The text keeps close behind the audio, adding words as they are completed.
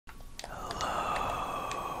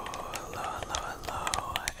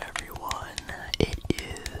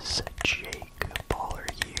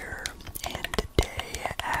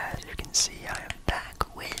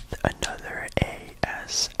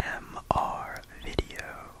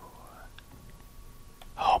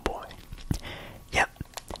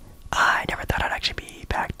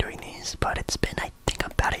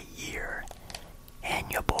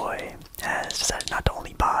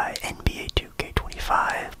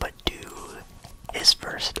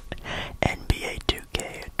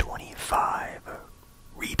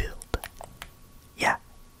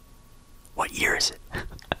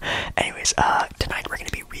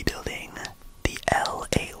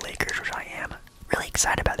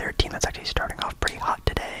excited about their team that's actually starting off pretty hot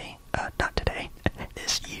today. Not today,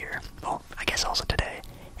 this year. Well, I guess also today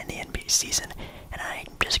in the NBA season. And I'm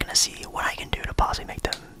just gonna see what I can do to possibly make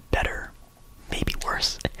them better, maybe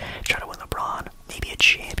worse. Try to win LeBron, maybe a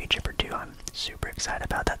championship or two. I'm super excited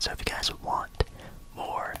about that. So if you guys want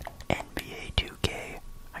more NBA 2K,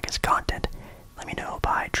 I guess, content, let me know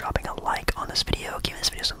by dropping a like on this video, giving this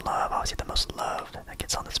video some love. Obviously, the most love that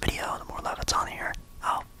gets on this video, the more love that's on here,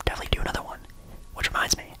 I'll definitely do another one. Which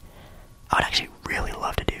reminds me, I would actually really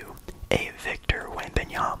love to do a Victor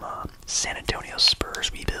Wembanyama San Antonio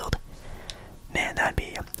Spurs rebuild. Man, that'd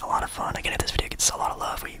be a lot of fun. Again, if this video gets a lot of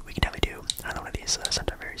love, we can definitely do another one of these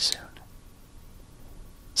sometime very soon.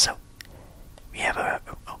 So, we have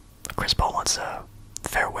Chris Paul wants a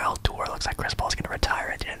farewell tour. Looks like Chris Paul's going to retire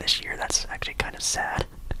at the end of this year. That's actually kind of sad.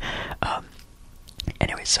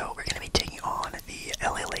 Anyway, so we're going to be taking on the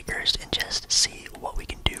LA Lakers and just see what we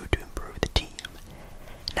can do to improve the team.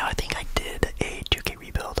 Now, I think I did a 2K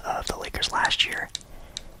rebuild of the Lakers last year,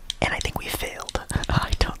 and I think we failed.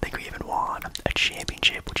 I don't think we even won a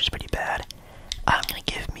championship, which is pretty bad. I'm going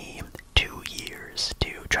to give me 2 years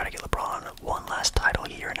to try to get LeBron one last title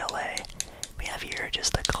here in LA. We have here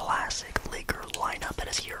just the classic Laker lineup that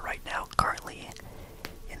is here right now, currently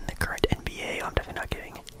in the current NBA. I'm definitely not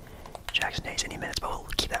giving Jackson Hayes any minutes, but we'll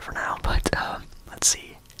keep that for now. But let's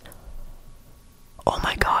see. Oh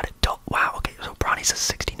my God! Wow. Okay, so Bronny's a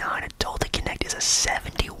 69. Adult Connect is a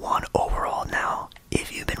 71 overall. Now,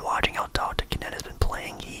 if you've been watching how Dr. Connect has been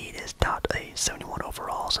playing, he is not a 71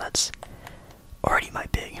 overall. So that's already my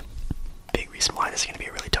big reason why this is going to be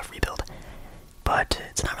a really tough rebuild. But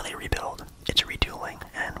it's not really a rebuild, it's a retooling,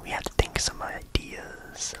 and we have to think of some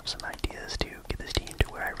ideas to get this team to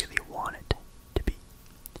where I really want it to be.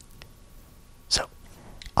 So,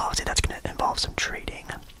 obviously that's going to involve some trading.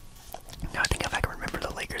 Now I think if I can remember,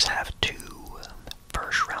 the Lakers have 2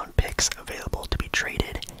 first-round picks available to be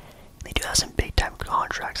traded. And they do have some big-time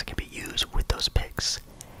contracts that can be used with those picks.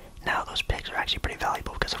 Now those picks are actually pretty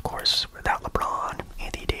valuable because, of course, without LeBron,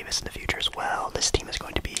 Anthony Davis in the future as well, this team is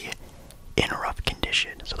going to be in a rough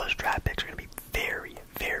condition. So those draft picks are going to be very,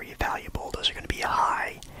 very valuable. Those are going to be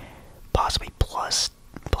high, possibly plus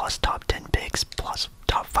top 10 picks, plus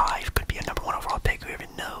top 5, could be a number 1 overall pick, who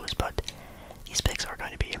even knows. But these picks are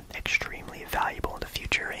going to be extremely valuable in the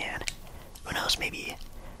future, and who knows, maybe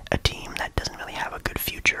a team that doesn't really have a good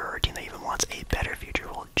future, or a team that even wants a better future,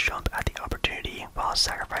 will jump at the opportunity while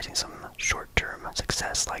sacrificing some short-term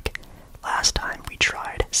success. Like last time we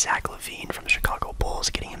tried Zach LaVine from the Chicago Bulls,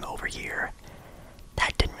 getting him over here.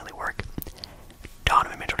 That didn't really work.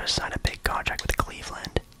 Donovan Mitchell just signed a big contract with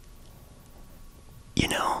Cleveland. You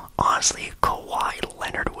know, honestly, Kawhi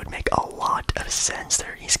Leonard would make a lot of sense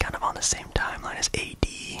there. He's kind of on the same timeline as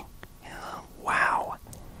AD. Wow.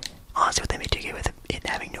 Honestly, with NBA2K, with it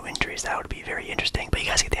having no injuries, that would be very interesting. But you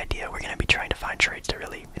guys get the idea. We're going to be trying to find trades to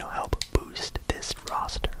really, help boost this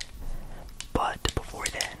roster. But before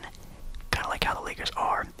then, kind of like how the Lakers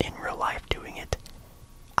are in real life doing it,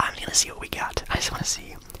 I'm going to see what we got. I just want to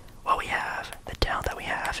see what we have, the talent that we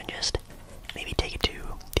have, and just maybe take it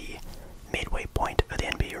to the midway point of the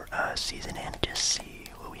NBA season and just see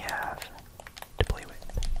what we have to play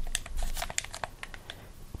with.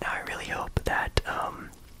 Now, I really hope that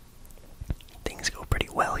things go pretty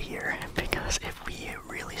well here, because if we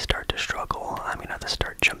really start to struggle, I'm going to have to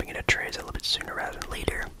start jumping into trades a little bit sooner rather than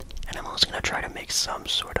later. And I'm also going to try to make some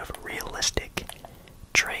sort of realistic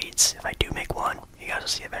trades. If I do make one, you guys will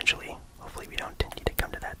see eventually. Hopefully we don't need to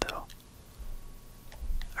come to that, though.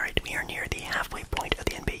 Alright, we are near the halfway point of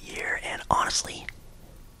the NBA year, and honestly,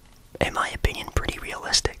 in my opinion, pretty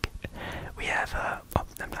realistic. We have,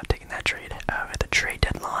 I'm not taking that trade. At the trade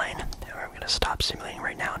deadline, I'm going to stop simulating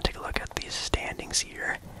right now and take a look at these standings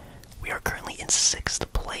here. We are currently in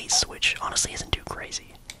 6th place, which honestly isn't too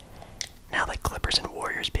crazy. Now the Clippers and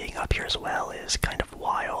Warriors being up here as well is kind of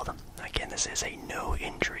wild. Again, this is a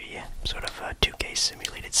no-injury sort of 2K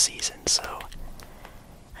simulated season, so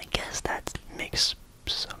I guess that makes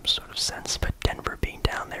some sort of sense. But Denver being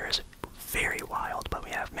down there is very wild. But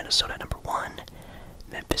we have Minnesota number 1,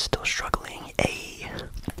 Memphis still struggling.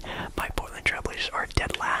 My Portland Trailblazers are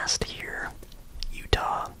dead last here.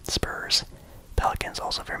 Utah, Spurs, Pelicans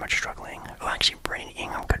also very much struggling. Oh, actually, Brandon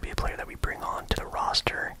Ingram could be a player that we bring on to the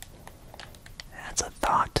roster. That's a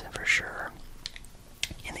thought for sure.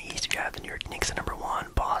 In the East, we have the New York Knicks at number 1,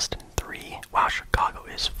 Boston 3. Wow, Chicago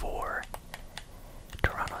is 4.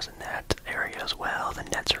 Toronto's in that area as well. The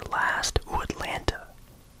Nets are last. Ooh, Atlanta.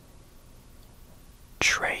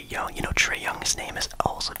 Trae Young. You know, Trae Young's name has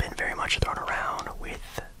also been very much thrown around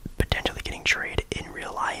with potentially getting traded in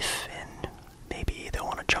real life, and maybe they'll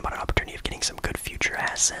want to jump on an opportunity of getting some good future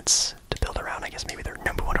sense to build around. I guess maybe their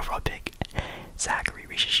number 1 overall pick, Zachary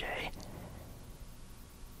Richichet.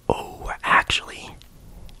 Oh, actually,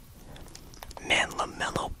 man,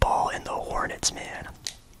 LaMelo Ball and the Hornets, man.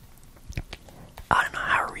 I don't know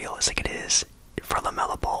how realistic it is for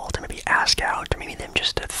LaMelo Ball to maybe ask out, or maybe them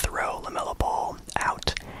just to throw LaMelo Ball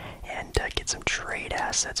out and get some trade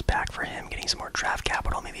assets back for him, getting some more draft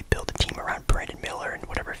capital, maybe build a team around Brandon Miller and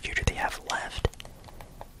whatever future they have left.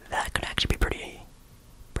 That could actually be pretty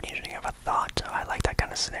interesting of a thought. I like that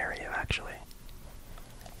kind of scenario, actually.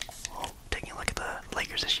 Well, taking a look at the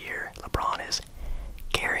Lakers this year, LeBron is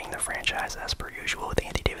carrying the franchise as per usual, with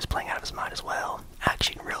Anthony Davis playing out of his mind as well.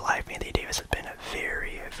 Actually, in real life, Anthony Davis has been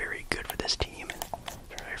very good for this team,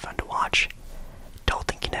 and very fun to watch.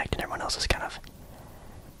 Dalton Connect and everyone else is kind of,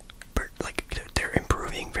 like, they're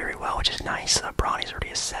improving very well, which is nice. Bronny's already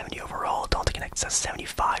a 70 overall. Dalton Connect's a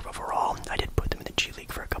 75 overall. I did put them in the G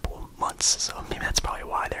League for a couple of months, so maybe that's probably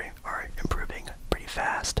why they are improving pretty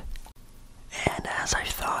fast. And as I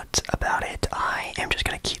thought about it, I am just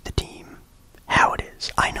going to keep the team how it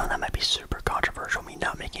is. I know that might be super controversial, me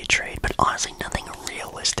not making a trade, but honestly, nothing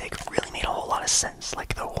realistic really made a whole lot of sense.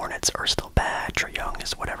 Like, the Hornets are still bad, Trae Young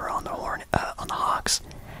is whatever on the Hawks,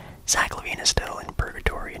 Zach LaVine is still in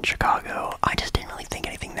purgatory in Chicago. I just didn't really think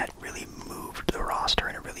anything that really moved the roster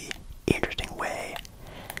in a really interesting way.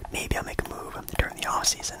 Maybe I'll make a move during the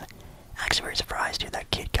offseason. Actually, very surprised, dude.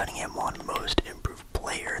 That Kid Cunningham won Most Improved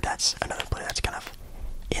Player. That's another player that's kind of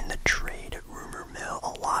in the trade rumor mill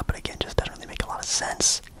a lot, but again, just doesn't really make a lot of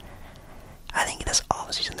sense. I think this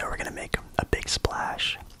offseason, though, we're going to make a big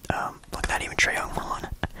splash. Look at that, even Trae Young won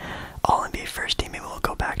All-NBA First Team. Maybe we'll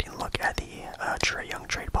go back and look at the Trae Young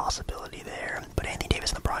trade possibility there. But Anthony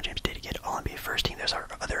Davis and LeBron James did get All-NBA First Team. There's our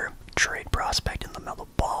other trade prospect in LaMelo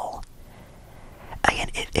Ball. Again,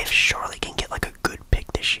 if Charlotte can get like a good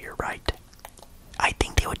pick this year, right, I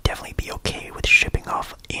think they would definitely be okay with shipping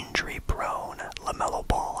off injury-prone LaMelo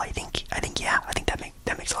Ball. I think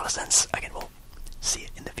that makes a lot of sense. Again, we'll see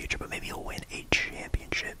it in the future, but maybe he'll win a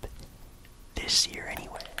championship this year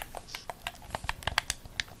anyways.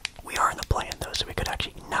 We are in the play-in though, so we could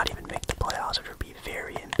actually not even make the playoffs, which would be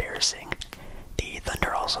very embarrassing. The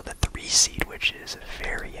Thunder also the 3 seed, which is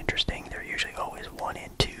very interesting. They're usually always 1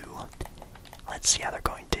 and 2. Let's see how they're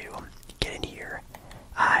going to get in here.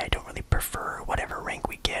 I don't really prefer whatever rank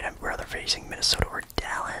we get. I'm rather facing Minnesota or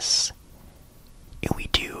Dallas. And we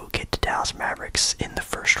do get to Dallas Mavericks in the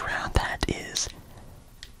first round. That is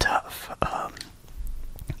tough.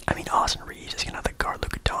 I mean, Austin Reeves is going to have to guard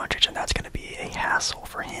Luka Doncic, and that's going to be a hassle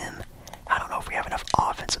for him. I don't know if we have enough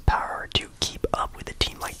offensive power to keep up with a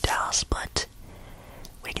team like Dallas, but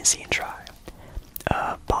we can see and try.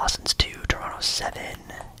 Boston's 2, Toronto's 7.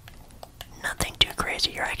 Nothing too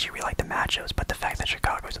crazy here. I actually really like the matchups, but the fact that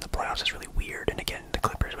Chicago's in the playoffs is really weird. And again, the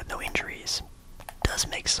Clippers with no injuries does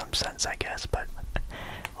make some sense, I guess, but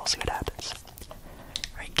we'll see what happens.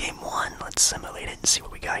 Alright, game 1. Let's simulate it and see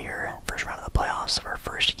what we got here. First round of the playoffs of our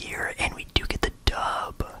first year, and we do get the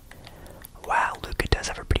dub. Wow, Luka does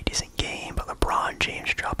have a pretty decent game, but LeBron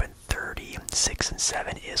James dropping 30, 6 and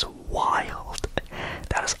 7 is wild.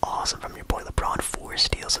 That is awesome from your boy LeBron. 4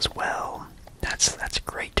 steals as well. That's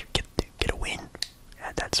great to get a win.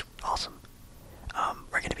 Yeah, that's awesome.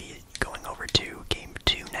 We're going to be going over to game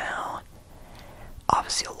 2 now.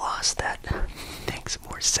 Obviously a loss that makes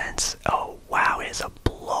more sense. Oh wow, it is a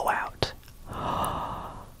blowout.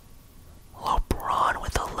 LeBron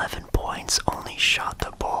with 11 points, only shot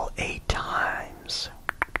the ball 8 times.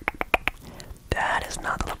 That is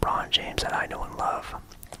not the LeBron James that I know and love.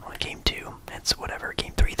 Well, game 2, it's whatever.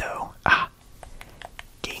 Game 3 though.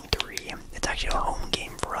 Game 3. It's actually a home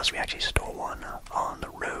game for us. We actually stole one on the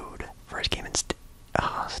road. First game in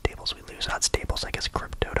Staples we lose. Not Staples, I guess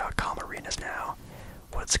Crypto.com arenas now.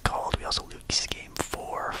 What it's called. We also lose game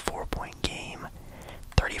 4. 4-point game.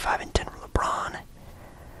 35 and 10 from LeBron.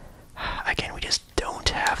 Again, we just don't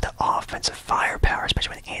have the offensive firepower,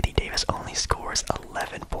 especially when Anthony Davis only scores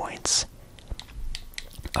 11 points.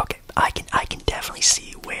 Okay, I can definitely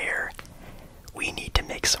see where we need to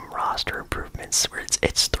make some roster improvements. Where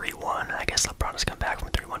it's 3-1. I guess LeBron has come back from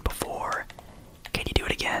 3-1 before. Can he do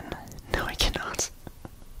it again? No, he cannot.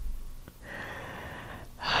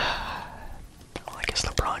 Well, I guess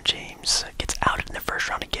LeBron James gets outed in the first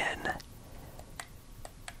round again.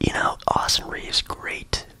 You know, Austin Reeves,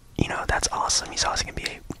 great. You know, that's awesome. He's also going to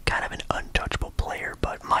be kind of an untouchable player,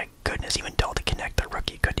 but my goodness, even Dalton Connect, the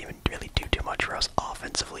rookie, couldn't even really do too much for us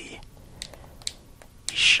offensively.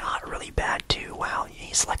 He shot really bad too. Wow,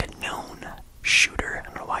 he's like a known shooter. I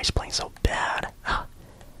don't know why he's playing so bad.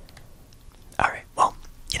 Alright, well,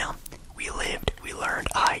 you know, we lived, we learned.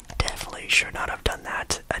 I definitely should not have done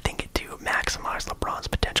that.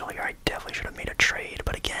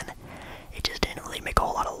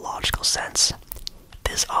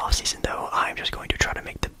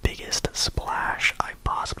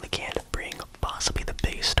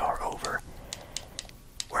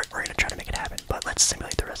 let's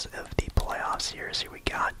simulate the rest of the playoffs here. So we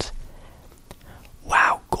got,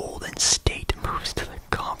 wow, Golden State moves to the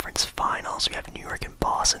conference finals. We have New York and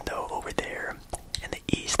Boston, though, over there in the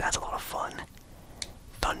East. That's a lot of fun.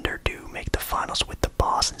 Thunder do make the finals with the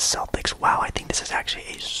Boston Celtics. Wow, I think this is actually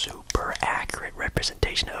a super accurate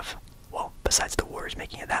representation of, well, besides the Warriors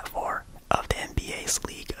making it that far, of the NBA's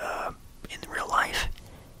league in real life.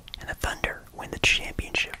 And the Thunder win the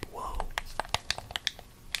championship. Whoa.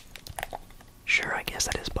 Sure, I guess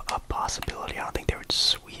that is a possibility. I don't think they would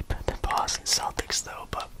sweep the Boston Celtics, though,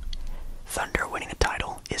 but Thunder winning the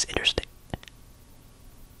title is interesting.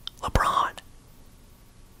 LeBron,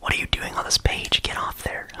 what are you doing on this page? Get off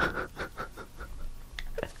there.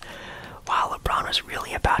 Wow, LeBron was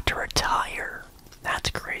really about to retire. That's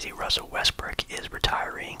crazy. Russell Westbrook is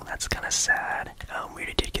retiring. That's kind of sad. We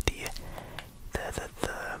already did get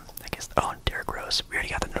I guess, oh, Derrick Rose. We already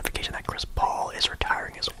got the notification that Chris Paul is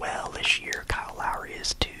retiring as well this year. Kyle Lowry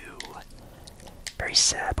is too. Very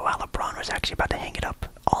sad. But wow, LeBron was actually about to hang it up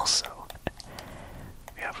also.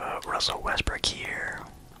 We have Russell Westbrook here.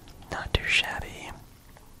 Not too shabby.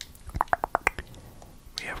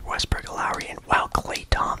 We have Westbrook, Lowry, and wow, Klay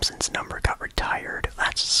Thompson's number got retired.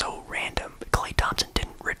 That's so random. Klay Thompson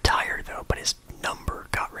didn't retire though, but his number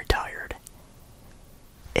got retired.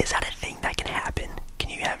 Is that a thing that can happen? Can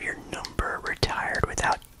you have your number retired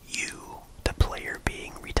without you, the player,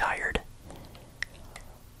 being retired?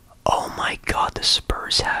 Oh my god, the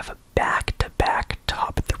Spurs have back-to-back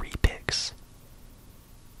top 3 picks.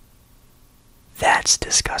 That's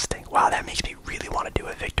disgusting. Wow, that makes me really want to do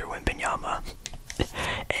a Victor Wembanyama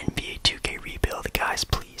NBA 2K Rebuild. Guys,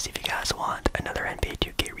 please, if you guys want another NBA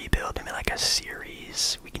 2K Rebuild, maybe like a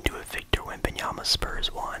series, we can do a Victor Wembanyama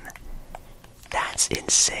Spurs one. That's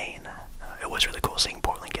insane. It was really cool seeing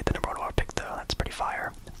Portland get the number 1 pick, though. That's pretty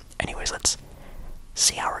fire. Anyways, let's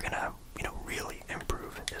see how we're gonna, really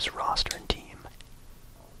improve this roster and team.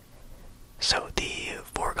 So the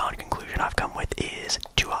foregone conclusion I've come with is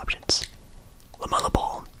 2 options. LaMelo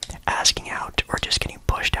Ball asking out or just getting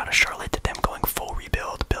pushed out of Charlotte, them going full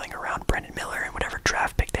rebuild, building around Brandon Miller and whatever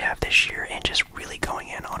draft pick they have this year, and just really going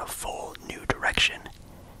in on a full new direction.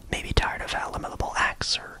 Maybe tired of how LaMelo Ball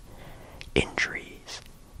acts or injuries,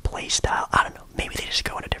 play style, I don't know, maybe they just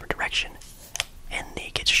go in a different direction and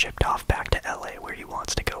he gets shipped off back to LA where he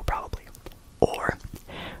wants to go probably. Or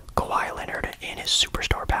Kawhi Leonard in his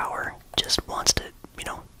superstar power just wants to,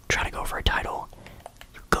 try to go for a title.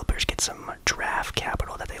 Clippers get some draft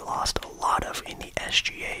capital that they lost a lot of in the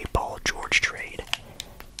SGA Paul George trade.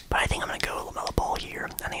 But I think I'm going to go LaMelo Ball here.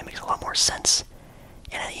 I think it makes a lot more sense.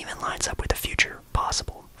 And it even lines up with the future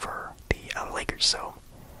possible for the Lakers, so.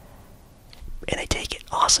 And they take it.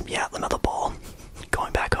 Awesome. Yeah, LaMelo Ball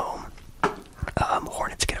going back home.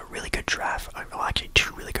 Hornets get a really good draft. Well, actually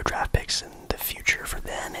 2 really good draft picks in the future for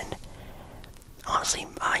them. And honestly,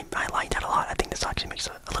 I like that a lot. I think this actually makes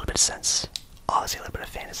a little bit of sense. Obviously, a little bit of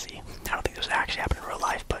fantasy. I don't think this would actually happen in real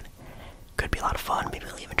life, but could be a lot of fun. Maybe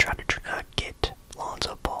we'll even try to get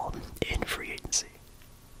Lonzo Ball in free agency.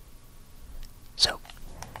 So,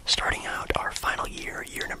 starting out our final year,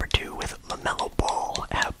 year number 2, with LaMelo Ball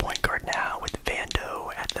at point guard now, with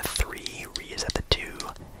Vando at the 3, Reeves at the 2,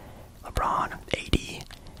 LeBron, AD,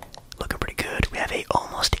 looking pretty good. We have a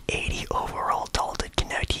almost 80 overall Dalton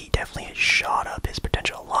Connect. He definitely has shot up his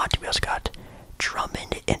potential a lot. We also got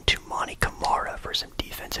Drummond and Tumani Kamara for some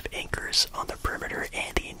defensive anchors on the perimeter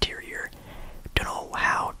and the interior. Don't know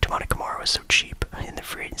how Tumani Kamara was so cheap in the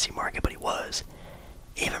free agency market, but he was.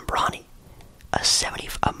 Even Bronny,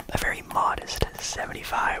 a very modest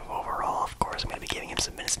 75 overall. Of course, I'm going to be giving him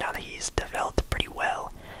some minutes now that he's developed pretty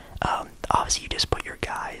well. Obviously, you just put your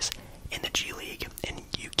guys in the G League and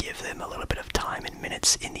you give them a little bit of time and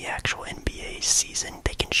minutes in the actual NBA season,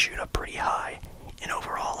 they can shoot up pretty high. And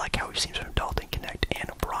overall, like how we've seen from Dalton Connect and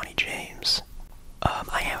Bronny James.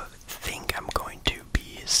 I think I'm going to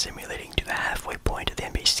be simulating to the halfway point of the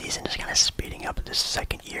NBA season, just kind of speeding up this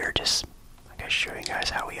second year, just showing you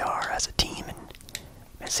guys how we are as a team,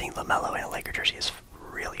 and seeing LaMelo in a Laker jersey is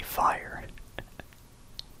really fire.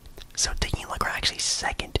 So taking a look, we're actually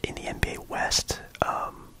second in the NBA West,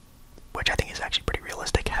 which I think is actually pretty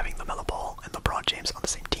realistic, having LaMelo Ball and LeBron James on the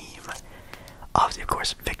same team. Obviously, of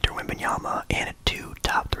course, Victor Wembanyama and 2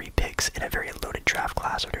 top 3 picks in a very loaded draft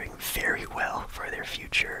class are doing very well for their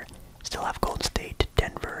future. Still have Golden State,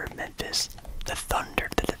 Denver, Memphis. The Thunder,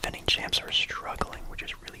 the defending champs, are struggling, which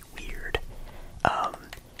is really weird.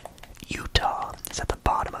 Utah is at the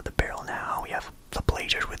bottom of the barrel now. We have the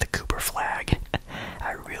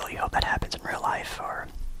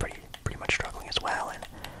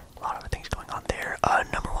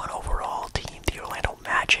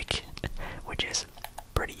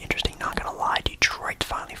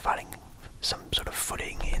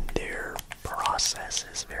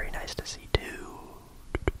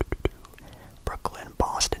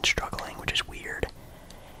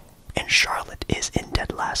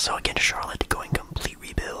last. So again, Charlotte going complete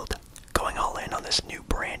rebuild, going all in on this new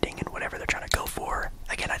branding and whatever they're trying to go for.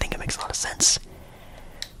 Again, I think it makes a lot of sense.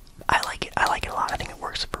 I like it. I like it a lot. I think it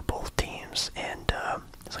works for both teams, and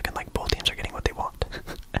it's looking like both teams are getting what they want.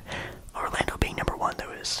 Orlando being number one,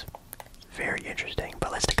 though, is very interesting.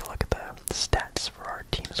 But let's take a look at the stats for our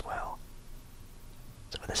team as well.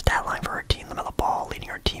 So with the stat line for our team, LaMelo Ball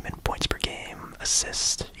leading our team in points per game,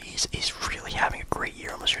 assists. He's really having a great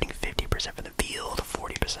year, almost shooting 50% from the field,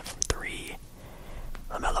 40% from three.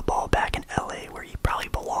 LaMelo Ball back in LA, where he probably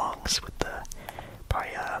belongs, with the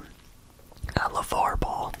probably LeVar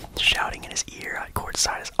Ball shouting in his ear at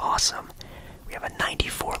courtside is awesome. We have a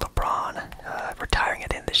 94 LeBron, retiring at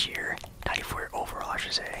the end of this year. 94 overall, I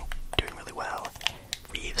should say. Doing really well.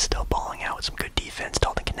 Reeves still balling out with some good defense.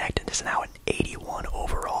 Dalton connected. This is now an 81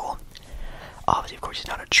 overall. Obviously, of course, he's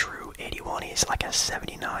not a true 81. He's like a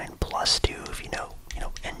 79 plus 2. If you know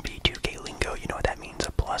NBA2K lingo, you know what that means,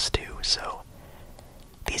 a plus 2. So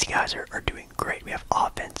these guys are doing great. We have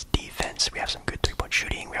offense, defense. We have some good three-point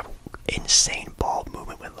shooting. We have insane ball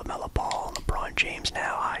movement with LaMelo Ball and LeBron James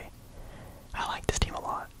now. I like this team a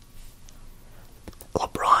lot.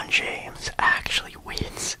 LeBron James actually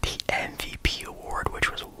wins the MVP award,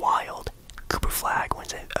 which was wild. Cooper Flagg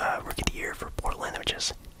wins Rookie of the Year for Portland, which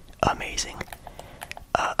is amazing.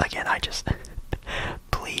 Again, I just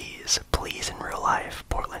please in real life,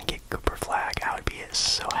 Portland get Cooper Flagg. I would be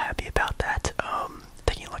so happy about that.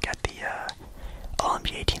 Taking a look at the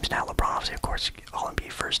All-NBA teams now. LeBron, obviously, of course,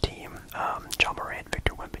 All-NBA first team. John Morant,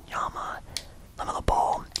 Victor Wembanyama, LaMelo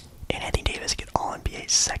Ball, and Anthony Davis get All-NBA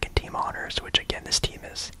second team honors, which again, this team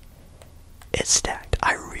it's stacked.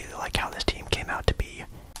 I really like how this team came out to be.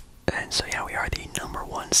 And so yeah, we are the number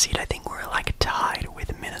one seed. I think we're like tied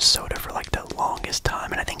with Minnesota for like the longest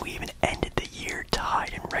time, and I think we even ended the year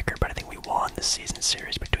tied in record, but I think we won the season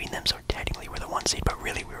series between them, so technically we're the one seed, but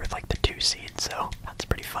really we were like the 2 seed, so that's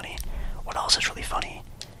pretty funny. What else is really funny?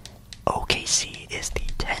 OKC is the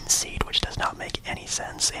 10 seed, which does not make any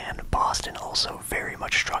sense, and Boston also very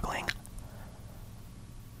much struggling.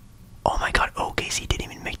 Oh my god, OKC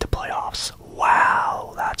didn't even make the playoffs.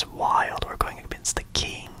 Wow, that's wild. We're going against the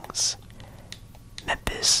Kings.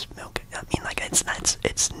 Memphis, I mean, like,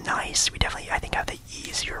 it's nice. We definitely, I think, have the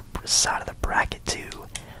easier side of the bracket, too.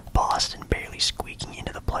 Boston barely squeaking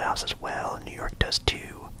into the playoffs as well. New York does,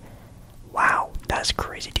 too. Wow, that is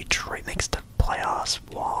crazy. Detroit makes the playoffs.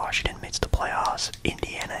 Washington makes the playoffs.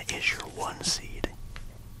 Indiana is your 1 seed.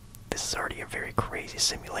 This is already a very crazy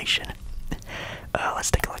simulation.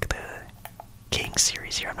 Let's take a look at the Kings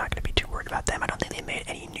series here. I'm not going to be too worried about them. I don't think they made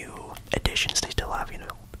any new additions. They still have,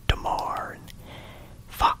 DeMar and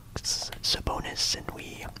Fox, Sabonis, and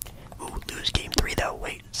we lose game 3 though.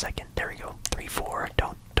 Wait a second. There we go. 3-4.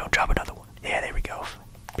 Don't drop another one. Yeah, there we go.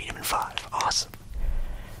 Beat him in 5. Awesome.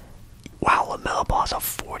 Wow, LaMelo Ball has a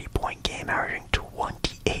 40-point game, averaging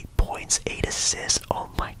 28 points, 8 assists. Oh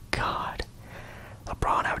my god.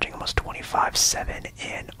 LeBron averaging almost 25, 7,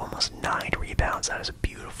 and almost 9 rebounds. That is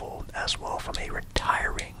beautiful as well from a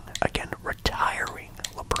retiring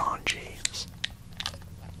LeBron James.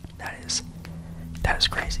 That is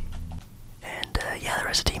crazy. And yeah, the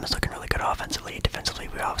rest of the team is looking really good offensively. Defensively,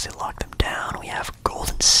 we obviously locked them down. We have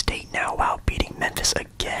Golden State now, wow, beating Memphis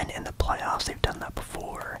again in the playoffs. They've done that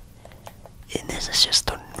before. And this is just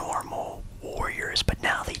the normal Warriors, but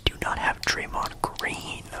now they do not have Draymond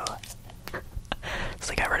Green. So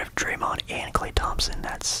they got rid of Draymond and Klay Thompson.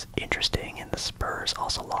 That's interesting. And the Spurs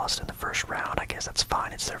also lost in the first round. I guess that's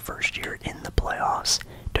fine. It's their first year in the playoffs.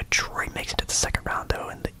 Detroit makes it to the second round, though,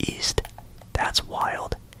 in the East. That's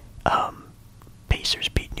wild. Pacers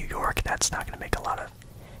beat New York. That's not going to make a lot of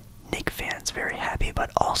Knick fans very happy.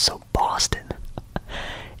 But also Boston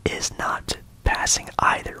is not passing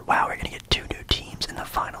either. Wow, we're going to get 2 new teams in the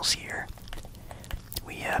finals here.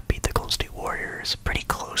 We beat the Golden State Warriors pretty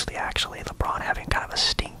closely, actually. LeBron having kind of a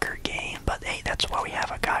stinker game, but hey, that's why we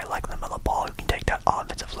have a guy like LaMelo Ball who can take that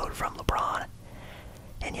offensive load from LeBron.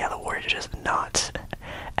 And yeah, the Warriors are just not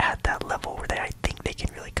at that level where I think they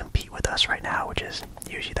can really compete with us right now, which is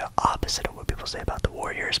usually the opposite of what people say about the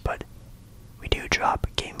Warriors, but we do drop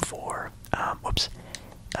game 4.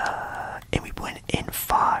 And we win in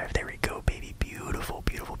 5. There we go, baby. Beautiful,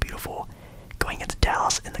 beautiful, beautiful. Going into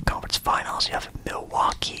Dallas in the conference finals, you have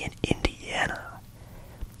Milwaukee and Indiana.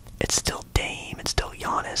 It's still Dame, it's still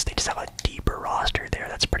Giannis. They just have a deeper roster there.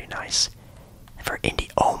 That's pretty nice. And for Indy,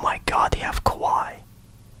 oh my god, they have Kawhi.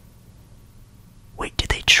 Wait, did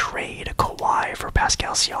they trade Kawhi for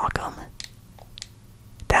Pascal Siakam?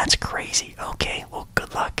 That's crazy. Okay, well,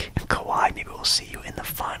 good luck, Kawhi. Maybe we'll see you in the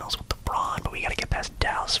finals with LeBron, but we gotta get past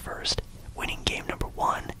Dallas first. Winning game number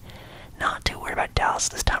 1. Not too worried about Dallas. else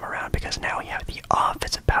this time around because now we have the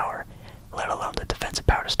offensive power, let alone the defensive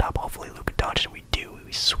power to stop hopefully Luka Doncic, and we do.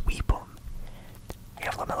 We sweep him. We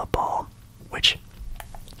have LaMelo Ball, which,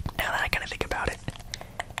 now that I kind of think about it,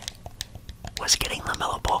 was getting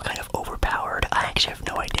LaMelo Ball kind of overpowered? I actually have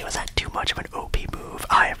no idea. Was that too much of an OP move?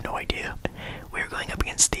 I have no idea. We were going up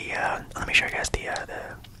against the, let me show you guys the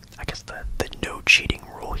no cheating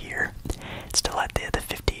rule here. It's still at the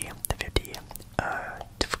 50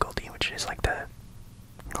 difficulty, which is like the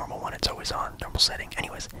normal one. It's always on, normal setting.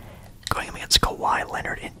 Anyways, going up against Kawhi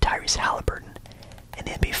Leonard and Tyrese Halliburton in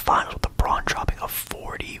the NBA Finals with LeBron dropping a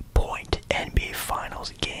 40-point NBA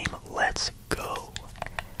Finals game. Let's go.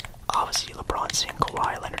 Obviously, LeBron seeing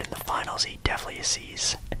Kawhi Leonard in the finals, he definitely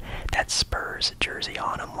sees that Spurs jersey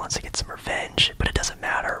on him, wants to get some revenge, but it doesn't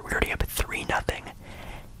matter. We already up at 3-0.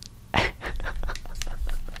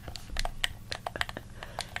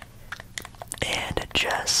 And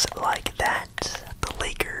just like that, the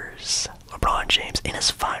Lakers, LeBron James in his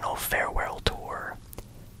final farewell tour,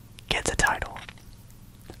 gets a title.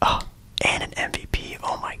 Oh, and an MVP.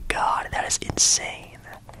 Oh my god, that is insane.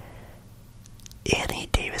 Anthony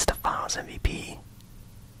Davis, the Finals MVP.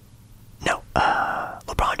 No,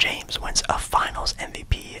 LeBron James wins a Finals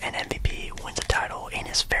MVP, and MVP wins a title in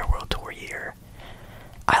his farewell tour year.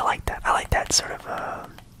 I like that. I like that sort of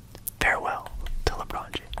farewell to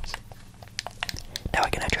LeBron James. Now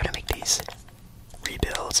again, I try to make these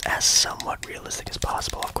rebuilds as somewhat realistic as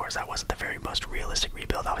possible. Of course, that wasn't the very most realistic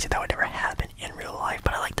rebuild. Obviously, that would never happen in real life,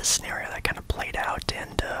 but I like the scenario that kind of played out,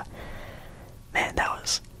 and man, that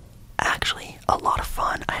was actually a lot of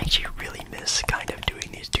fun. I actually really miss kind of doing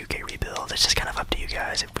these 2K rebuilds. It's just kind of up to you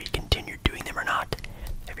guys if we continue doing them or not.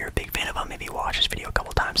 If you're a big fan of them, maybe watch this video a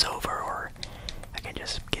couple times over, or again,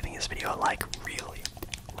 just giving this video a like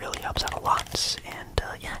really helps out a lot. And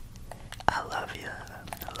yeah, I love you.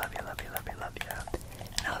 I love you, love you, love you, love you.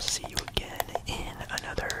 And I'll see you again in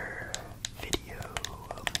another video.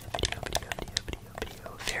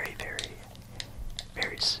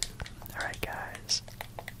 Very soon. Alright guys.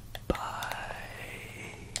 Bye.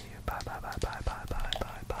 Bye.